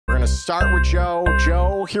start with Joe.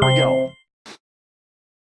 Joe, here we go.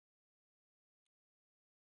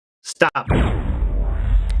 Stop.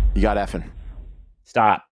 You got Effin.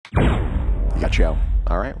 Stop. You got Joe.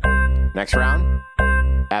 All right. Next round.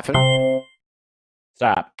 Effin.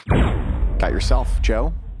 Stop. Got yourself.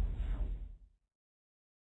 Joe.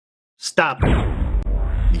 Stop.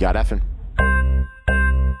 You got Effin.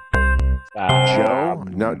 Stop. Joe.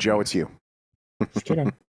 No, Joe, it's you. Just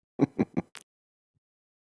kidding.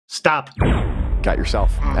 Stop. Got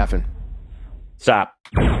yourself. Effin. Stop.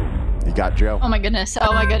 You got Joe. Oh my goodness.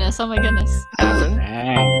 Oh my goodness. Oh my goodness. Effin.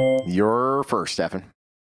 Dang. You're first, Effin.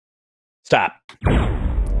 Stop.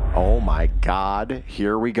 Oh my God.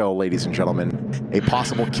 Here we go, ladies and gentlemen. A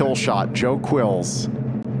possible kill shot. Joe Quills.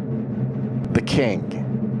 The king.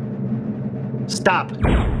 Stop.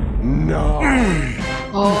 No.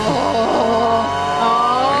 Oh.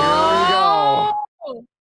 Here we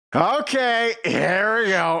go. Okay, here we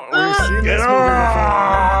go. We've seen this movie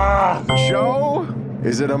before. Joe,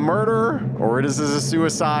 is it a murder or is this a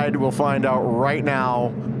suicide? We'll find out right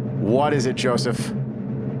now. What is it, Joseph?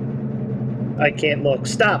 I can't look.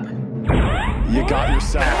 Stop. You got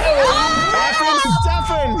yourself.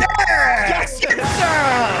 EffinStephan gets it.